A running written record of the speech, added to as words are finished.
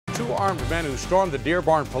Two armed men who stormed the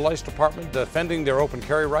Dearborn Police Department defending their open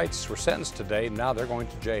carry rights were sentenced today. Now they're going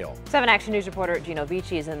to jail. 7 Action News reporter Gino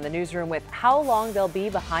Vici is in the newsroom with how long they'll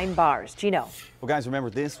be behind bars. Gino. Well, guys, remember,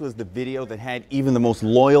 this was the video that had even the most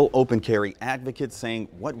loyal open carry advocates saying,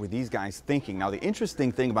 what were these guys thinking? Now, the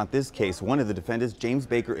interesting thing about this case, one of the defendants, James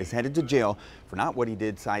Baker, is headed to jail for not what he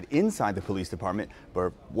did inside the police department,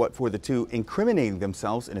 but what for the two incriminating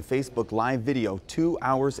themselves in a Facebook Live video 2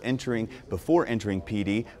 hours before entering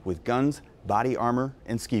PD with guns, body armor,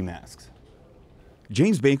 and ski masks.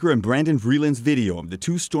 James Baker and Brandon Vreeland's video of the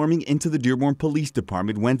two storming into the Dearborn Police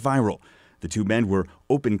Department went viral. The two men were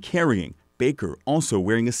open carrying, Baker also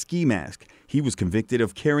wearing a ski mask. He was convicted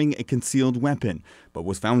of carrying a concealed weapon, but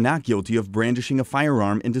was found not guilty of brandishing a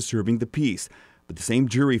firearm and disturbing the peace. But the same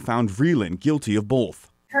jury found Vreeland guilty of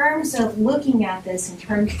both. In terms of looking at this in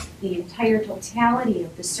terms of the entire totality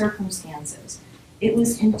of the circumstances, it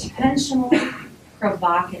was intentionally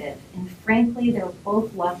provocative, and frankly, they're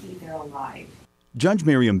both lucky they're alive. Judge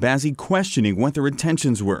Miriam Bazzi questioning what their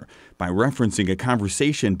intentions were by referencing a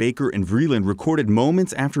conversation Baker and Vreeland recorded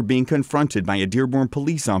moments after being confronted by a Dearborn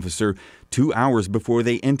police officer 2 hours before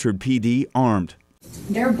they entered PD armed.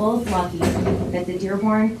 They're both lucky that the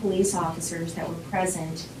Dearborn police officers that were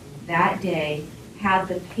present that day had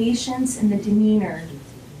the patience and the demeanor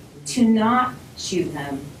to not shoot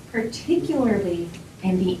them, particularly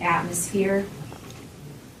in the atmosphere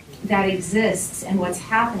that exists and what's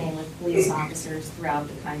happening with police officers throughout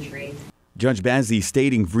the country. Judge Bazzi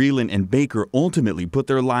stating Vreeland and Baker ultimately put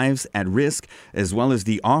their lives at risk, as well as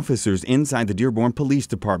the officers inside the Dearborn Police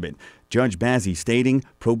Department. Judge Bazzi stating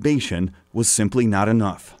probation was simply not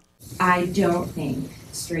enough. I don't think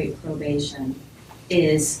straight probation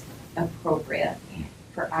is appropriate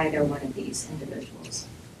for either one of these individuals.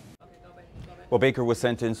 Well, Baker was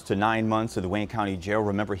sentenced to 9 months to the Wayne County Jail.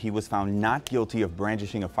 Remember, he was found not guilty of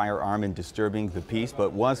brandishing a firearm and disturbing the peace,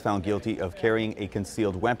 but was found guilty of carrying a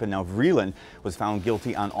concealed weapon. Now, Vreeland was found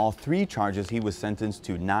guilty on all 3 charges. He was sentenced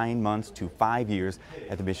to 9 months to 5 years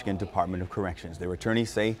at the Michigan Department of Corrections. Their attorneys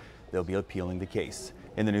say they'll be appealing the case.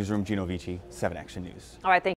 In the newsroom, Gino Vici, 7 Action News. All right, thank you.